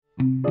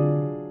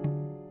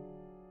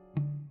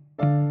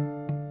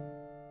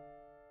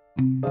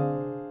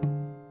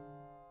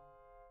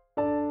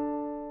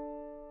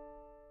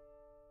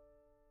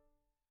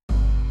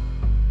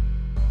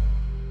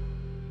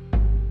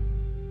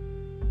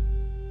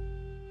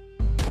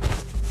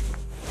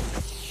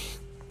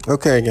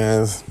Okay,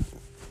 guys.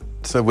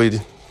 So we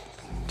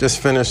just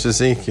finished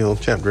Ezekiel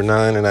chapter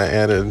 9, and I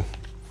added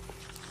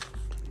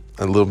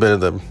a little bit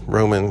of the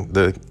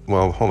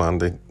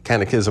the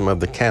Catechism of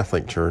the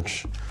Catholic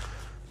Church.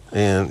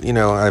 And,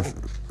 I've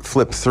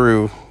flipped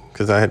through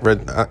because I had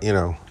read,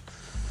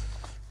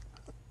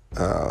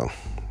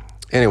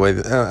 anyway,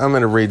 I'm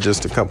going to read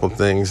just a couple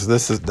things.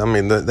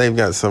 They've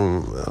got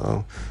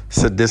some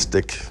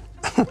sadistic,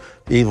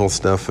 evil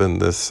stuff in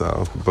this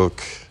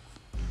book.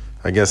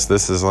 I guess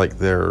this is like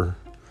their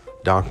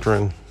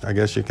doctrine, I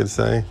guess you could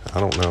say. I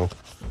don't know.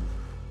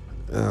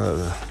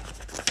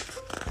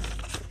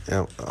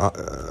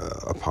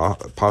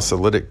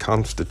 Apostolic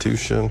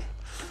Constitution.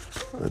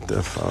 What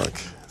the fuck?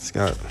 It's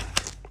got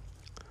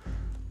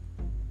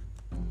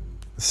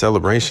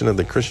celebration of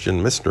the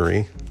Christian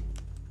mystery.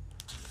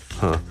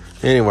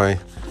 Anyway,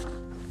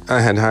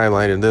 I had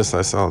highlighted this.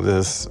 I saw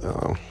this,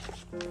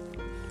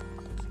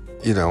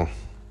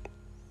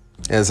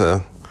 as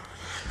a...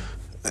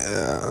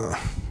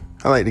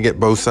 I like to get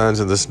both sides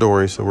of the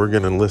story, so we're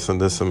going to listen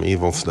to some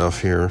evil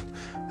stuff here.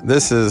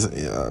 This is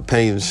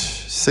page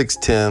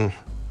 610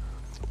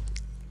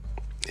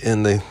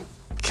 in the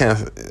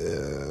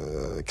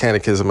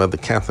Catechism of the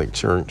Catholic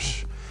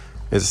Church.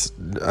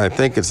 I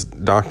think it's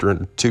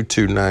Doctrine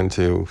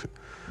 2292.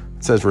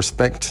 It says,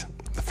 respect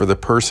for the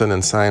person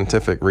and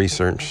scientific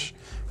research.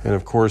 And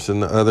of course, in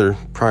the other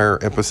prior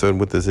episode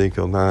with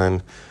Ezekiel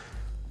 9,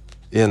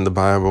 in the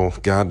Bible,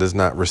 God does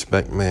not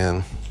respect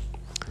man.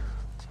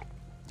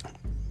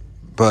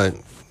 But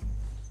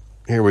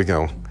here we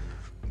go.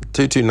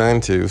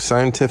 2292,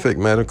 scientific,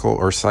 medical,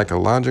 or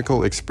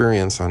psychological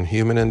experience on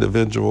human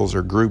individuals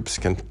or groups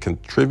can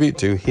contribute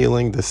to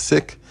healing the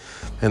sick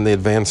and the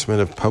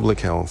advancement of public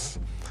health.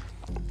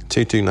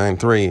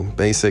 2293,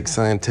 basic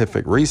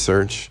scientific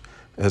research,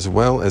 as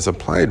well as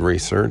applied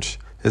research,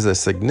 is a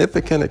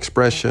significant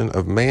expression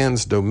of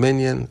man's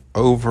dominion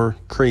over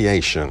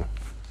creation.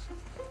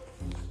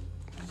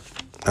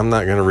 I'm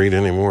not going to read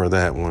any more of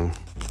that one.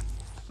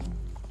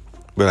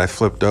 But I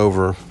flipped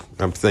over.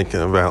 I'm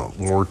thinking about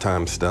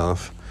wartime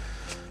stuff.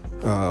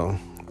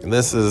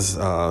 This is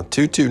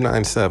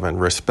 2297,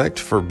 respect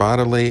for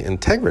bodily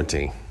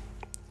integrity.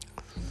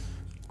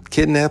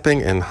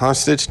 Kidnapping and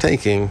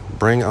hostage-taking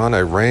bring on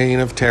a reign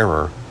of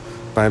terror.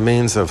 By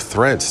means of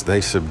threats,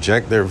 they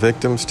subject their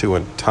victims to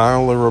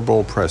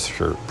intolerable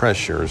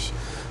pressures.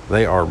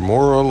 They are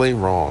morally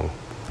wrong.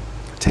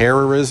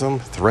 Terrorism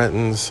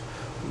threatens,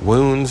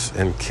 wounds,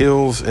 and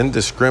kills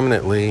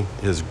indiscriminately,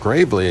 is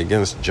gravely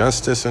against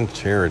justice and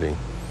charity.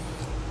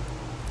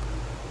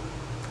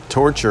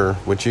 Torture,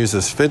 which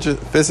uses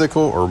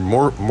physical or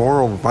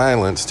moral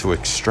violence to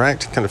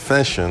extract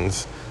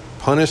confessions,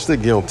 punish the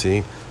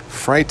guilty,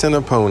 frighten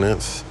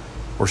opponents,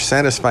 or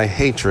satisfy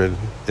hatred,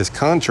 is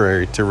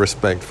contrary to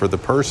respect for the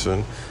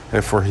person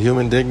and for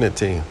human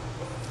dignity,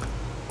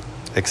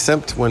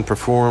 except when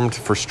performed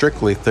for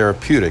strictly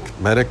therapeutic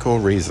medical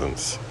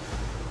reasons.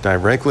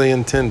 Directly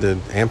intended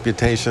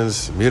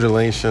amputations,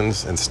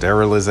 mutilations, and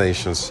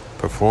sterilizations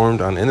performed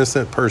on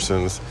innocent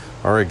persons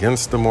are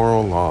against the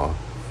moral law.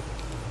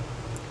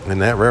 And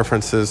that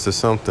references to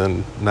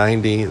something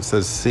 90, it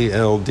says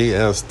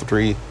CLDS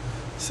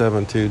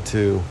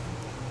 3722.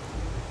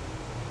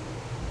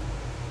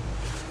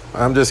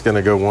 I'm just going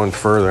to go one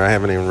further. I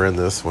haven't even read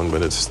this one,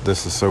 but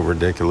this is so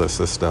ridiculous,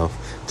 this stuff.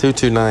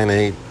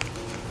 2298,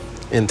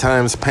 in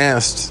times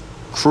past,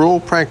 cruel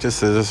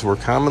practices were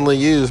commonly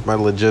used by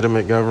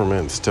legitimate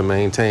governments to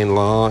maintain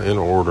law and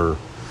order,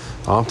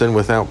 often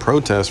without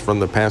protest from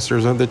the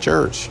pastors of the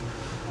church,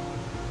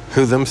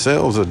 who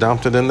themselves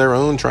adopted in their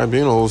own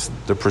tribunals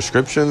the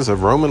prescriptions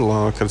of Roman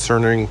law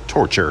concerning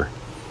torture.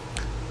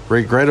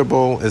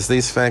 Regrettable as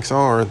these facts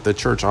are, the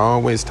church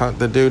always taught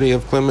the duty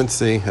of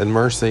clemency and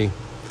mercy.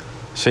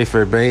 She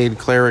forbade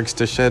clerics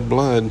to shed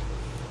blood.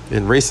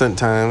 In recent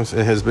times,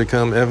 it has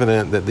become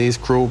evident that these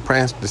cruel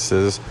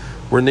practices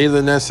were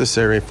neither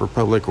necessary for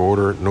public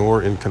order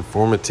nor in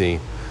conformity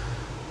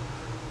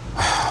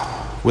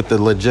with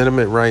the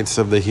legitimate rights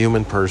of the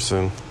human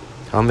person.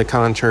 On the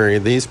contrary,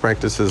 these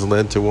practices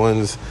led to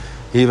ones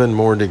even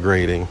more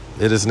degrading.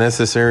 It is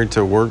necessary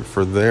to work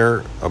for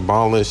their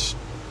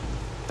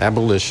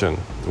abolition.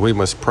 We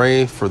must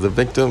pray for the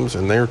victims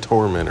and their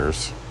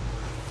tormentors.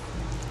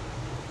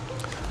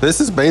 This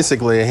is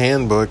basically a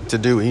handbook to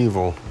do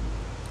evil.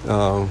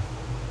 Oh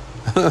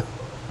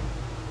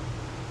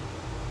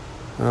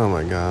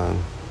my God.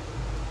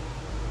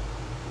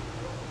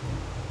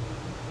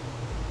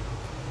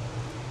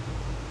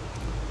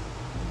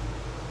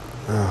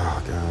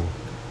 Oh God.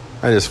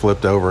 I just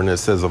flipped over and it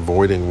says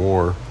avoiding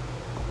war.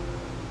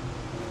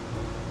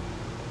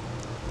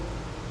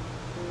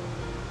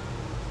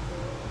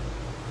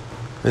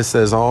 It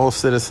says all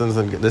citizens,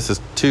 and this is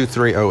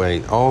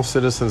 2308, all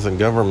citizens and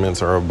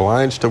governments are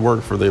obliged to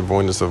work for the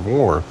avoidance of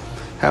war.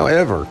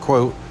 However,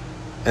 quote,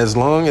 as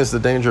long as the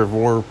danger of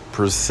war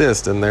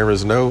persists and there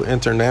is no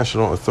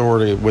international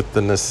authority with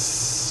the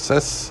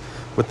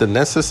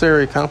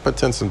necessary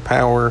competence and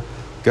power,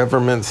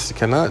 governments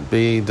cannot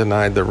be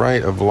denied the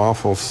right of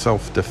lawful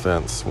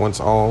self-defense once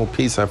all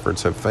peace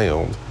efforts have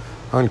failed,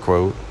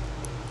 unquote.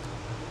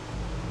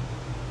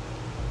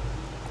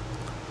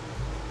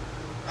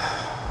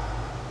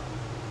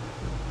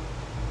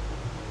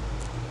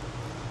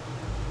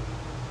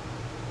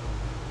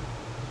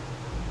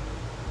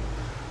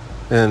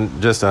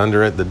 And just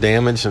under it, the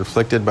damage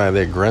inflicted by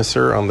the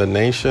aggressor on the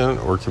nation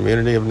or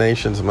community of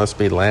nations must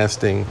be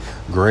lasting,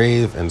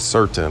 grave, and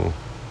certain.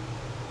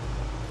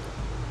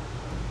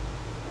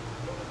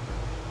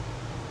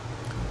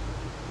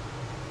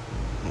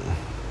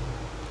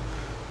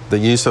 The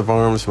use of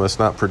arms must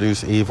not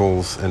produce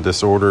evils and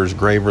disorders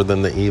graver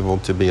than the evil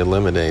to be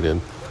eliminated.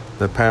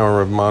 The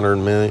power of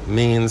modern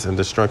means and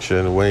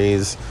destruction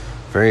weighs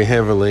very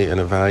heavily in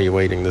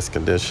evaluating this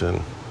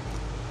condition.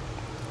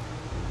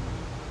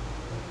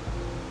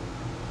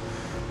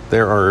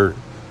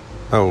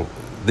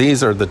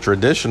 These are the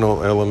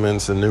traditional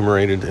elements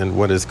enumerated in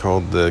what is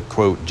called the,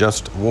 quote,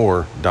 just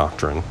war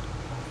doctrine.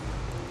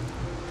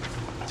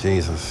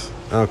 Jesus.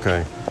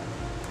 Okay.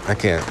 I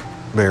can't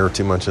bear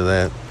too much of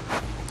that.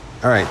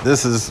 All right,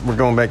 we're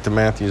going back to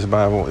Matthew's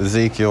Bible,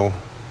 Ezekiel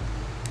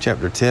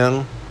chapter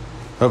 10.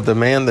 Of the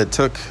man that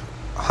took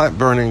hot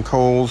burning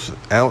coals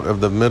out of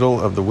the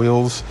middle of the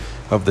wheels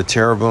of the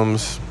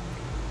cherubims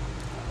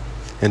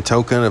in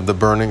token of the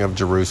burning of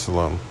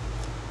Jerusalem.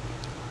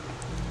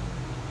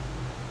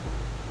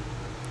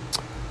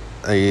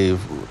 A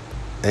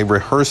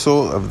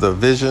rehearsal of the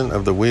vision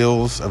of the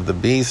wheels of the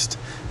beast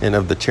and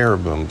of the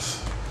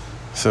cherubims.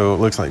 So it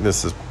looks like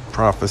this is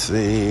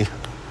prophecy.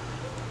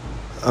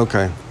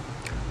 Okay,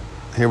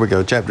 here we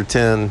go. Chapter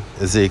 10,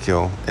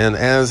 Ezekiel. And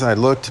as I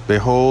looked,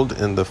 behold,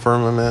 in the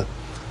firmament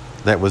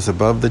that was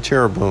above the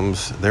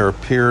cherubims, there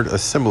appeared a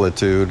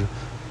similitude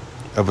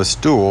of a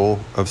stool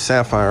of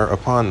sapphire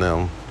upon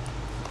them.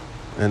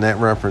 And that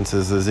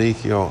references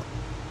Ezekiel.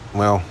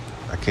 Well,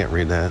 I can't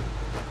read that.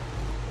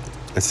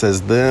 It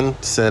says,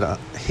 then said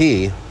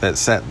he that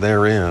sat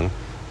therein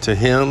to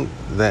him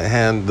that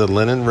had the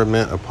linen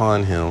raiment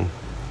upon him.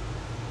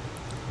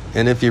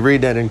 And if you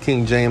read that in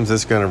King James,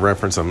 it's going to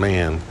reference a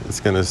man. It's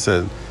going to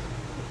say,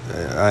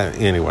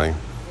 anyway,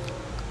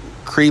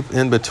 creep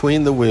in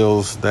between the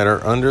wheels that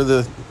are under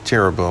the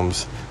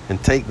cherubims,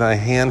 and take thy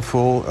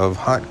handful of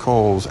hot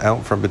coals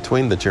out from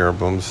between the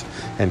cherubims,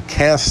 and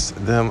cast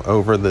them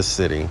over the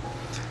city.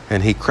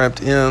 And he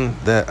crept in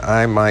that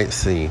I might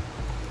see.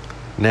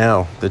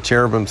 Now the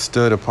cherubim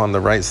stood upon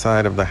the right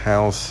side of the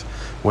house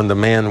when the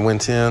man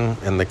went in,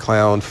 and the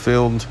cloud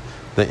filled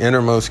the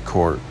innermost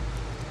court.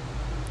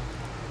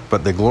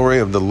 But the glory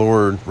of the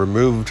Lord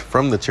removed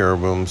from the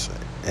cherubims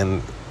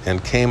and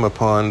came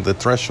upon the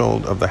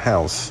threshold of the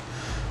house.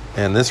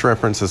 And this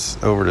references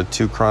over to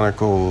 2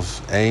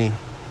 Chronicles A.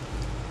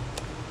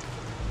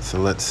 So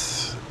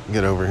let's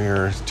get over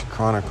here. 2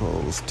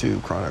 Chronicles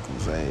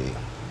A.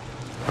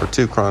 Or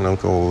 2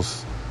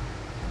 Chronicles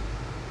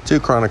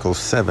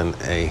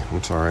 7a,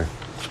 I'm sorry.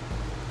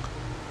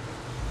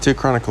 2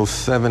 Chronicles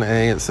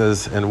 7a, it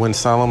says, and when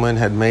Solomon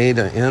had made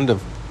an end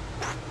of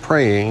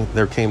praying,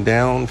 there came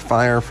down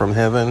fire from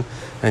heaven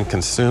and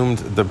consumed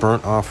the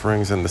burnt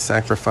offerings and the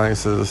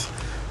sacrifices,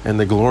 and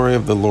the glory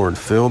of the Lord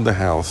filled the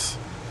house,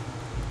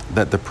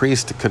 that the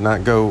priest could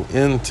not go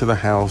into the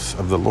house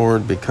of the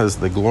Lord, because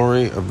the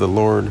glory of the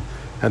Lord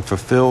had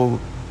fulfilled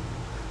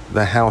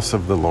the house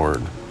of the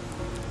Lord.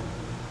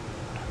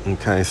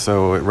 Okay,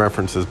 so it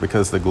references,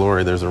 because the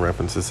glory, there's a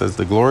reference. It says,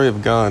 the glory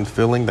of God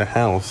filling the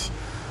house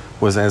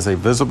was as a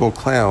visible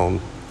cloud,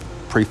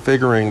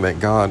 prefiguring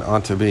that God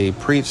ought to be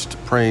preached,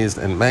 praised,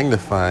 and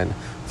magnified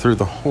through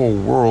the whole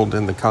world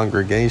in the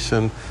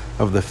congregation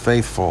of the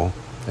faithful,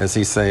 as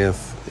he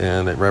saith,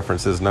 and it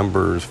references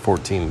Numbers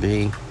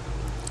 14b.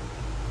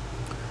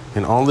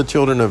 And all the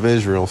children of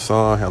Israel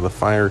saw how the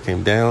fire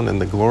came down and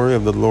the glory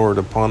of the Lord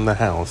upon the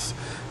house,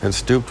 and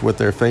stooped with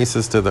their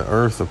faces to the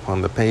earth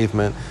upon the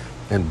pavement,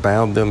 and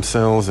bowed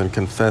themselves and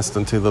confessed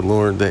unto the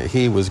Lord that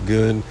he was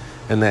good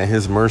and that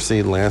his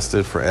mercy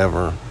lasted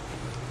forever.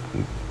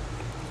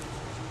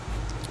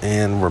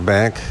 And we're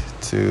back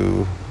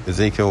to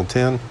Ezekiel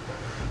 10.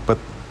 But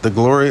the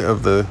glory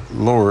of the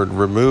Lord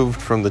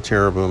removed from the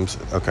cherubims,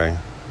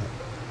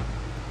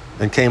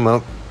 and came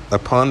up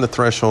upon the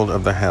threshold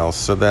of the house,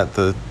 so that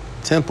the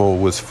temple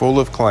was full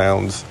of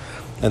clouds,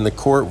 and the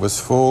court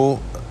was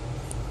full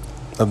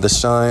of the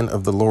shine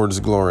of the Lord's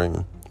glory.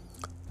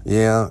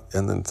 Yeah,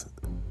 and then...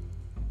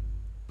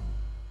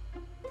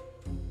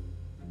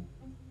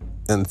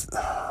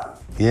 I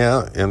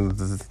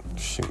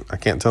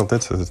can't tell if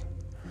that's a...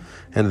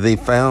 And the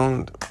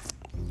sound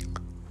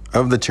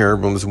of the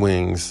cherubim's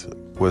wings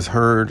was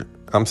heard...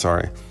 and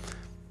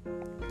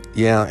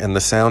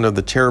the sound of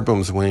the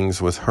cherubim's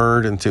wings was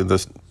heard into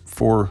the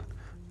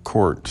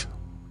forecourt.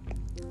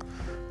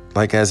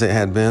 like as it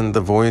had been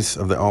the voice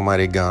of the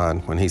Almighty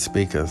God when he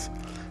speaketh.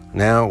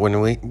 Now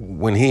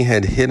when he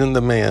had hidden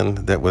the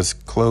man that was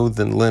clothed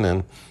in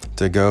linen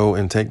to go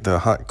and take the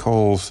hot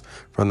coals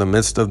from the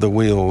midst of the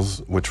wheels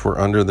which were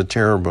under the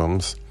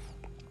cherubims,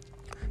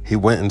 he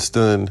went and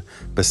stood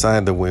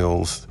beside the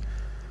wheels.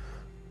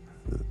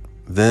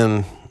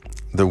 Then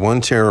the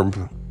one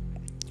cherub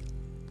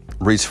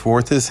reached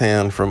forth his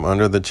hand from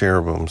under the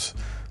cherubims,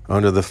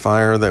 under the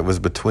fire that was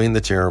between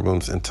the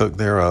cherubims, and took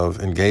thereof,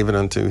 and gave it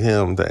unto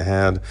him that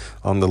had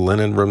on the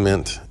linen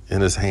raiment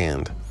in his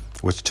hand,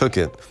 which took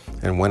it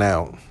and went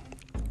out.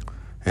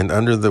 And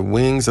under the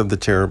wings of the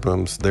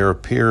cherubims there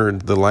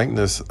appeared the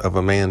likeness of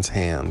a man's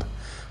hand.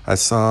 I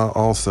saw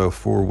also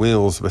 4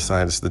 wheels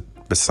beside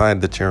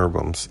the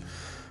cherubims,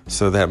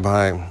 so that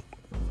by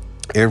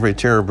every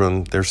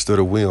cherubim there stood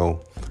a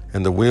wheel,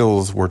 and the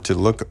wheels were to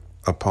look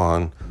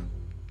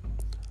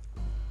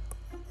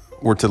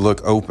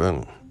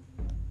open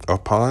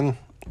upon,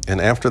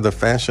 and after the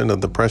fashion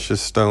of the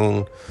precious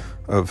stone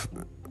of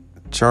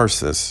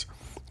Charsis,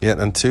 yet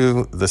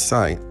unto the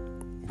sight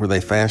were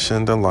they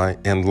fashioned alike,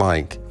 and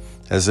like,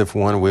 as if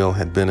one wheel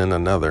had been in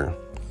another.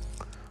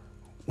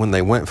 When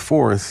they went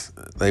forth,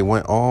 they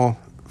went all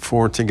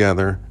 4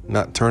 together,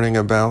 not turning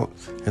about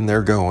in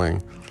their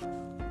going,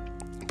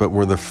 but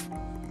where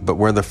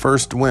the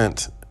first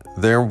went,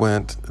 there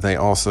went they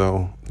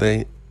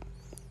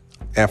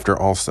after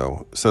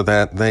also, so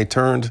that they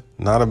turned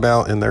not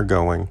about in their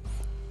going.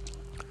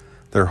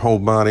 Their whole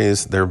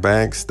bodies, their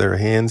backs, their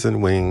hands and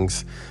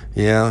wings,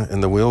 yea,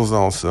 and the wheels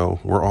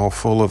also, were all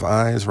full of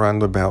eyes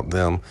round about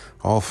them,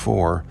 all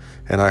 4.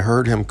 And I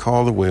heard him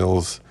call the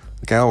wheels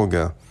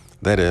Galga,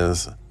 that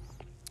is,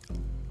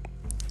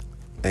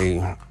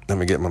 let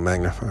me get my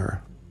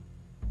magnifier,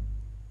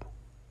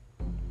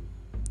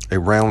 a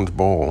round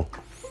bowl.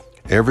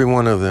 Every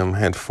one of them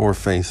had 4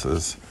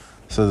 faces,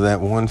 so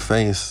that one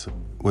face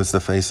was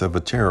the face of a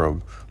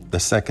cherub, the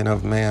second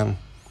of man,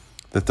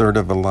 the third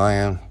of a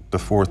lion, the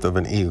fourth of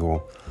an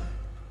eagle.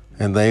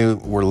 And they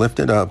were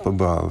lifted up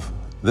above.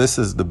 This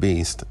is the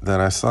beast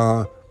that I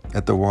saw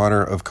at the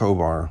water of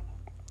Kobar.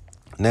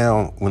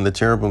 Now, when the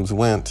cherubims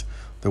went,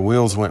 the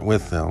wheels went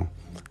with them.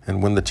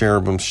 And when the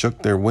cherubims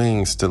shook their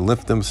wings to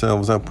lift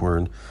themselves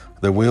upward,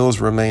 the wheels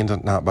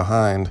remained not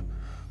behind,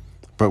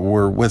 but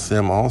were with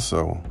them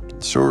also.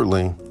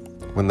 Surely,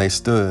 when they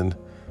stood,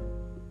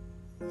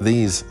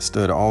 these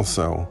stood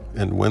also,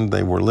 and when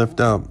they were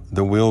lifted up,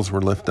 the wheels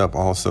were lifted up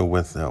also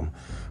with them.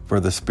 For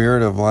the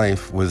spirit of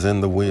life was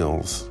in the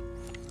wheels.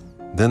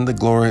 Then the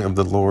glory of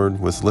the Lord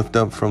was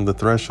lifted up from the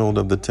threshold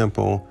of the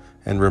temple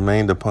and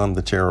remained upon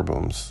the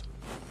cherubims.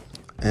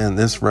 And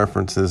this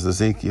references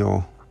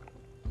Ezekiel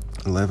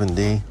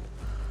 11d.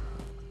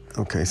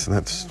 Okay, so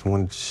that's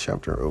one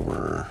chapter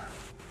over.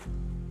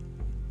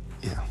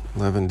 Yeah,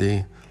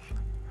 11d.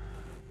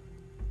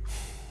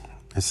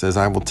 It says,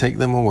 I will take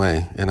them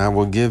away, and I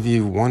will give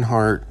you one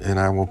heart, and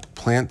I will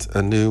plant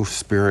a new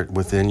spirit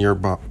within your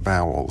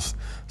bowels.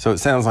 So it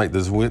sounds like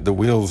the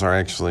wheels are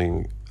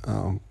actually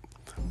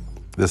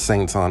the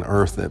saints on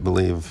earth that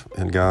believe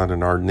in God,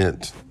 and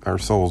our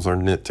souls are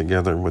knit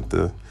together with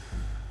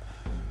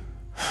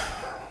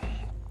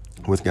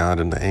God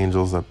and the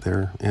angels up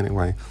there.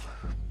 Anyway,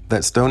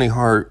 that stony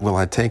heart will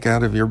I take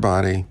out of your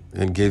body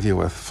and give you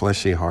a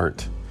fleshy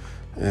heart.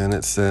 And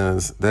it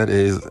says that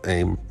is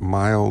a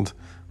mild,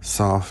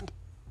 soft,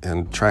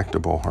 and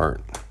tractable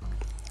heart,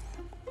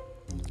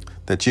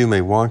 that you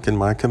may walk in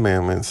my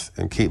commandments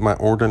and keep my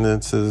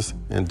ordinances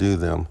and do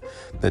them,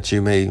 that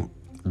you may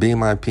be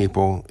my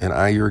people and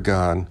I your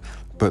God.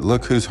 But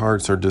look, whose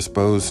hearts are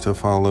disposed to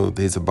follow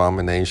these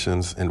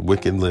abominations and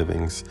wicked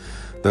livings.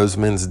 Those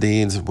men's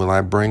deeds will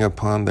I bring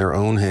upon their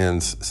own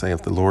heads,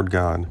 saith the Lord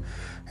God.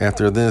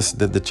 After this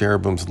did the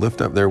cherubims lift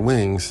up their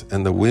wings,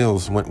 and the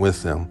wheels went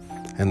with them,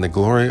 and the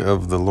glory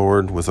of the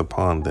Lord was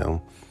upon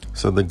them.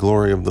 So the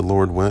glory of the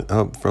Lord went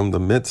up from the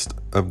midst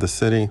of the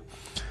city,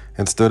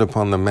 and stood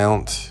upon the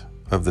mount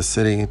of the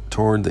city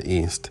toward the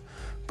east.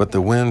 But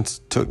the wind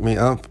took me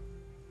up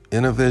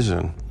in a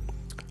vision,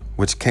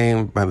 which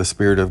came by the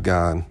Spirit of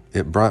God.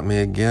 It brought me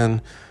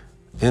again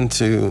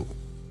into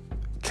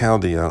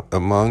Chaldea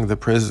among the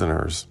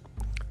prisoners.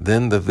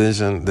 Then the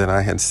vision that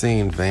I had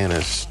seen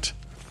vanished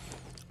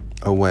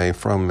away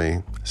from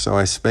me. So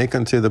I spake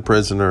unto the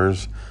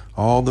prisoners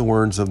all the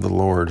words of the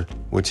Lord,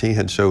 which he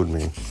had showed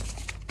me.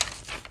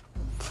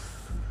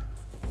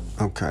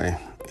 Okay,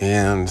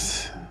 and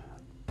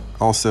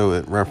also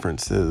it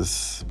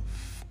references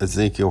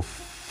Ezekiel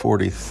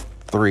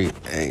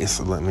 43a.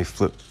 So let me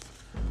flip.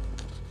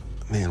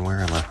 Man, where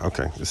am I?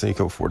 Okay,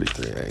 Ezekiel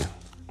 43a.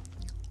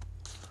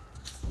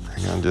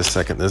 Hang on just a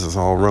second. This is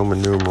all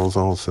Roman numerals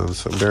also,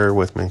 so bear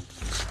with me.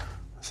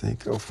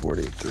 Ezekiel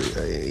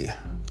 43a.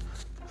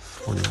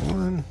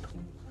 41.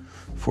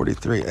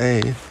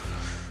 43a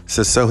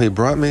says, So he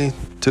brought me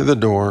to the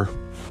door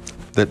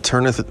that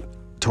turneth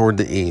toward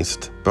the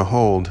east.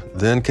 Behold,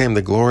 then came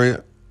the glory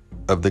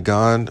of the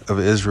God of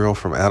Israel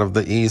from out of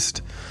the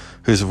east,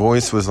 whose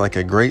voice was like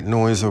a great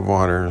noise of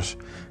waters,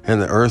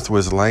 and the earth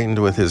was lightened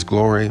with his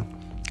glory.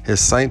 His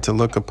sight to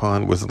look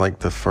upon was like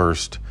the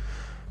first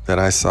that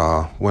I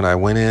saw. When I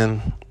went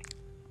in,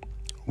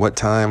 what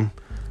time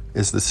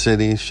is the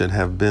city should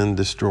have been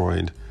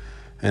destroyed.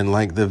 And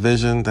like the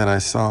vision that I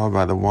saw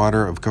by the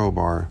water of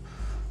Kobar,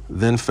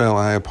 then fell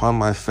I upon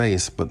my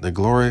face, but the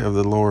glory of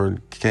the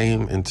Lord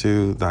came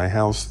into thy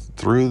house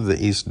through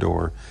the east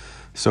door.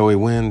 So a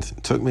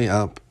wind took me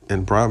up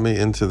and brought me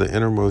into the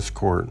innermost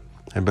court,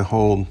 and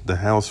behold, the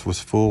house was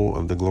full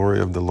of the glory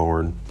of the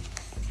Lord.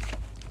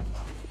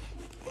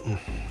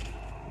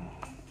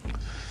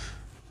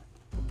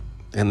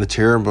 And the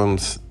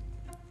cherubims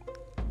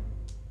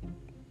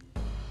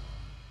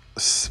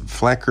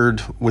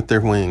flickered with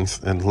their wings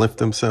and lift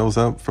themselves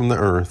up from the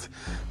earth,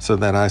 so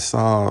that I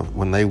saw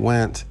when they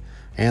went,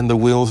 and the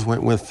wheels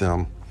went with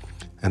them.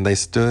 And they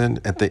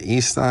stood at the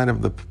east side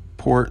of the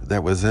port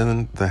that was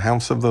in the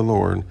house of the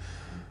Lord.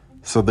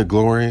 So the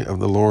glory of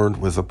the Lord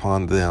was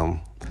upon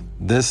them.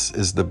 This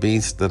is the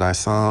beast that I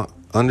saw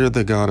under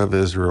the God of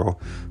Israel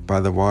by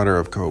the water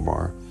of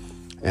Kobar.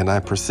 And I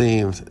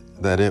perceived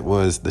that it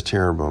was the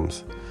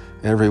cherubims.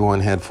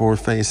 Everyone had 4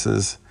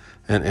 faces,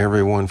 and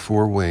everyone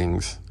 4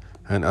 wings,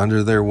 and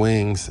under their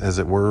wings, as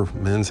it were,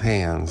 men's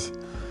hands.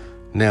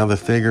 Now the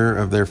figure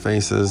of their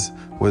faces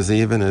was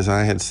even as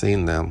I had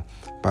seen them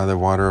by the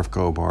water of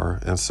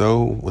Kobar, and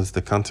so was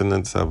the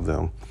countenance of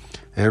them.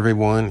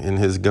 Everyone in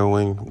his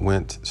going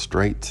went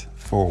straight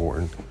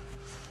forward.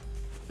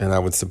 And I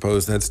would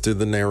suppose that's to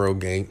the narrow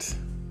gate,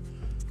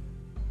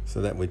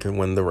 so that we can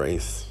win the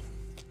race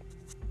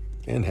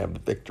and have the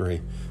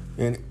victory.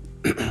 And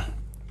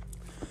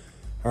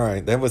all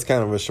right, that was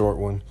kind of a short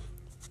one.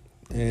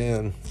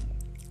 And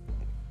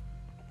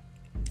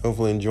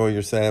hopefully enjoy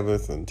your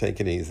Sabbath and take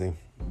it easy.